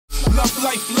Love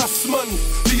life, lust money.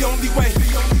 The only way.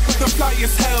 The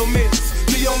flyest helmets.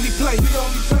 The only play.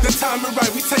 The timing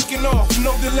right, we taking off.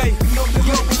 No delay. No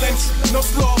global entry. No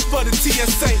slow for the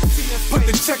TSA. Put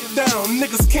the check down.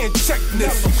 Niggas can't check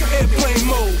this. Airplane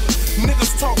mode.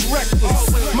 Niggas talk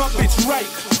reckless. My bitch right.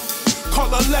 Call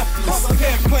her leftist.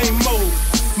 Airplane mode.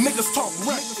 Niggas talk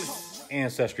reckless.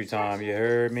 Ancestry time, you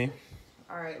heard me?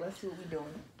 Alright, let's see what we're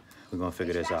doing. We're gonna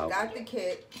figure this out. Got the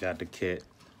kit. Got the kit.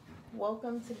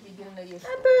 Welcome to the beginning of your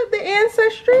the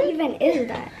ancestry. What even is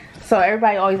that? So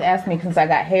everybody always asks me, since I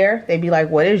got hair, they be like,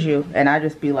 what is you? And I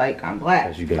just be like, I'm black.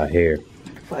 Because you got hair.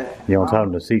 But You don't tell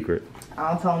them the secret.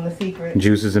 I don't tell them the secret.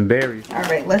 Juices and berries.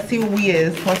 Alright, let's see what we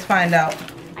is. Let's find out.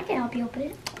 I can help you open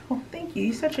it. Oh, thank you.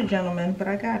 You're such a gentleman, but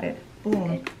I got it.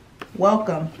 Boom.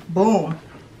 Welcome. Boom.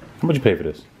 How much you pay for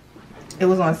this? It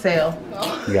was on sale.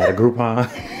 You got a Groupon.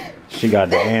 She got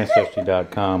the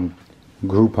Ancestry.com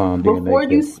Groupon DNA. Before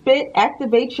you spit,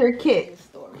 activate your kit.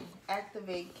 Story.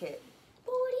 Activate kit.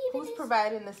 Who's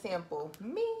providing the sample?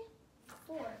 Me.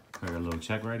 Got a little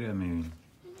check right there. I mean,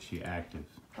 she active.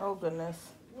 Oh goodness.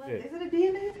 Yeah. Is it a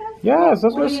DNA test? Yes,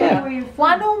 that's what it said. Well,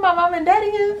 I know who my mom and daddy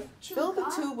is. Fill the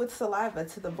tube with saliva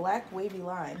to the black wavy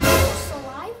line.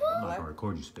 Saliva? I'm not gonna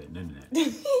record you spitting into that.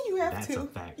 You have That's to. a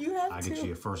fact. You have I'll to. get you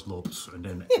your first little and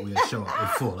then we'll show up in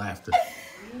full after.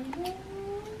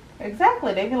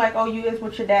 Exactly. They be like, oh, you is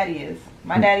what your daddy is.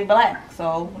 My daddy black.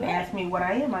 So when they ask me what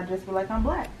I am, I just be like, I'm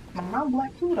black. My mom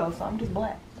black too though, so I'm just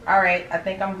black. Alright, I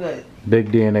think I'm good.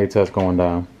 Big DNA test going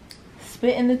down.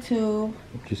 Spit in the tube.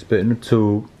 You spit in the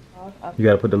tube. You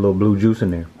gotta put the little blue juice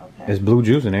in there. Okay. It's blue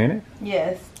juice in there, ain't it?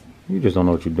 Yes. You just don't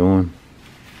know what you're doing.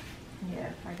 Yeah,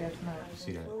 I guess not.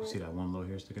 See that one little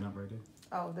hair sticking up right there?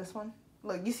 Oh, this one?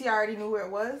 Look, you see I already knew where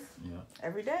it was? Yeah.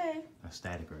 Every day. That's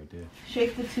static right there.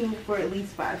 Shake the tube for at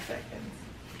least 5 seconds.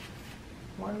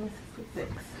 1 to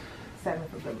 6. 7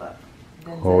 for good luck.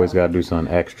 Then Always 0. gotta do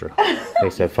something extra. They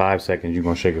said 5 seconds, you're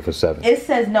gonna shake it for 7. It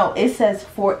says no, it says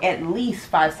for at least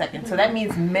 5 seconds. So that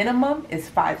means minimum is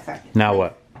 5 seconds. Now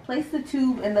what? Place the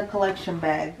tube in the collection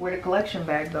bag. Where the collection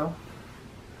bag go?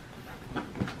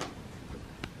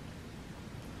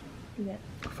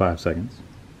 5 seconds,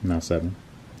 not 7.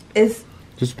 It's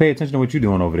Just pay attention to what you're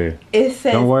doing over there. it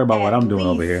says Don't worry about what at I'm doing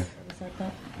over least. here.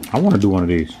 I want to do one of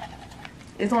these,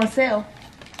 It's on sale.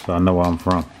 so I know where I'm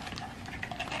from.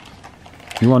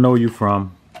 You want to know where you're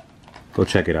from? Go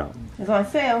check it out. It's on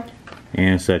sale.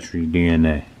 Ancestry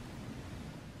DNA.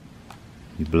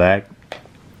 You black,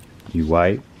 you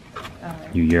white,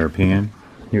 you European,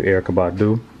 you Erykah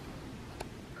Badu.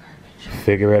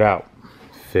 Figure it out.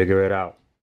 Figure it out.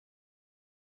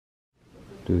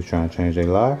 Dudes trying to change their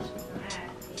lives.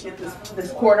 Get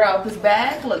this quarter out this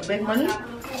bag. Look, big money.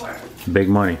 Big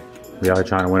money. We out here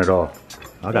trying to win it all.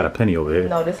 I got a penny over here.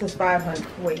 No, this is 500.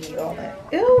 Wait, you need all that.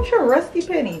 Ew, what's your rusty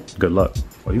penny? Good luck.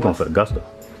 Oh, you going for the gusto.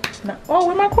 No. Oh,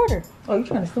 where's my quarter? Oh, you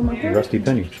trying to steal my quarter? Rusty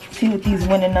penny. See what these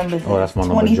winning numbers Oh, that's my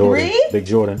number. 23? Jordan. Big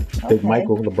Jordan. Big Okay.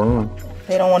 Michael LeBron.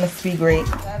 They don't want us to be great.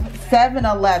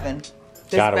 7-11.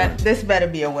 Gotta win. This better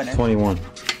be a winner. 21.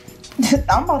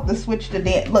 I'm about to switch the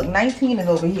dance. Look, 19 is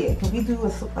over here. Can we do a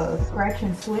scratch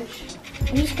and switch?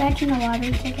 Are you scratching a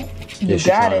lottery ticket? You She's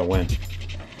got trying to it. win.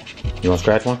 You want to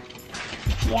scratch one?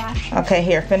 Yeah. Okay,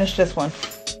 here, finish this one.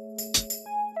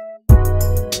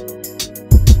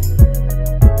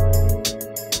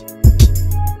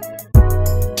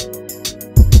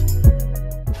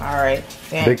 All right.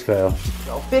 Damn. Big fail.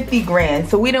 So 50 grand.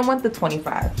 So we didn't want the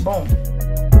 25. Boom.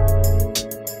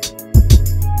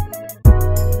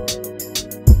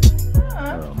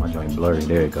 Oh, my joint blurry.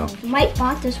 There you go. Mike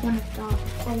bought this one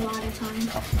a lot of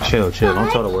times. Chill, chill.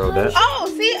 Don't tell the world that.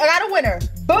 Oh, see, I got a winner.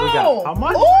 Boom. We got how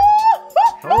much?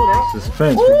 Ooh. Hold up.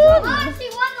 Suspense. Ooh. We got, Oh, she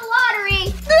won the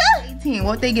lottery. 18.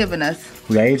 What they giving us?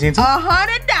 we got 18 too?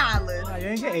 $100. No, you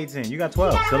ain't get 18. You got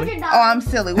 12, silly. $100. Oh, I'm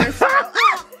silly. Where's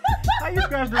How you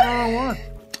scratched the wrong one?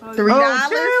 $3?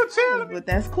 Oh, chill. But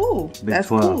that's cool. Big That's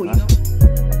 12. cool. You know?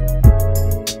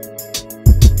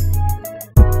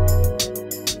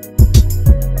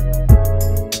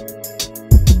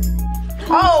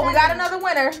 Oh, we got another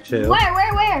winner. Chill.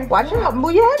 Where? Watch out.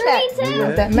 Move your head back. Me too.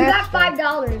 Move that You match. got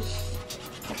 $5.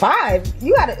 5?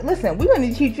 You gotta listen. We're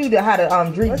gonna teach you how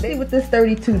to drink. Let's see what this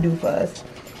 32 do for us.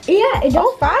 Yeah, it does.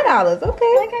 Oh, $5.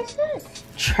 Okay. Like I said.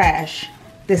 Trash.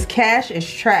 This cash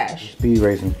is trash. Speed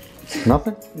racing.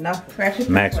 Nothing? No, scratch it.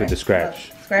 Max with the scratch.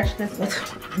 Look, scratch this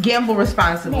one. Gamble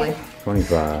responsibly.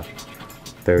 25.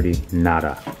 30.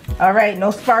 Nada. All right,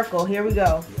 no sparkle. Here we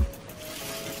go.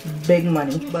 Big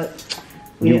money, but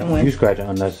we didn't win. You scratching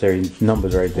unnecessary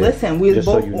numbers right there. Listen, we was just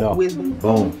both. so you know. We was,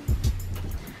 Boom.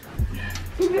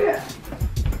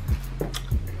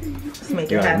 let's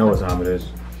make You it already happen. know what time it is.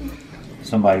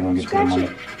 Somebody gonna get to the money.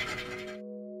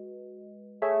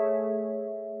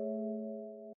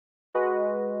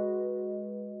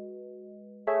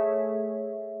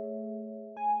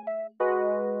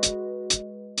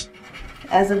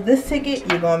 As of this ticket,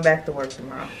 you're going back to work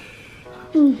tomorrow.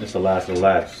 It's the last of the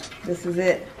last. This is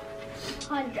it.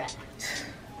 100.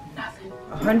 Nothing.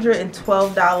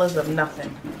 $112 of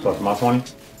nothing. So for my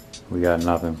 20? We got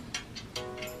nothing.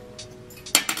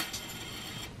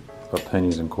 But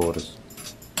pennies and quarters.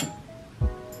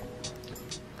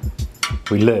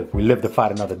 We live to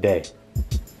fight another day.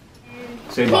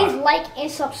 Say Please bye. like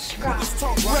and subscribe. Niggas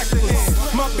talk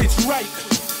reckless. My bitch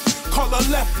right. Call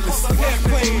her leftless.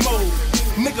 Airplane mode.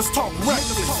 Niggas talk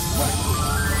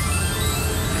reckless.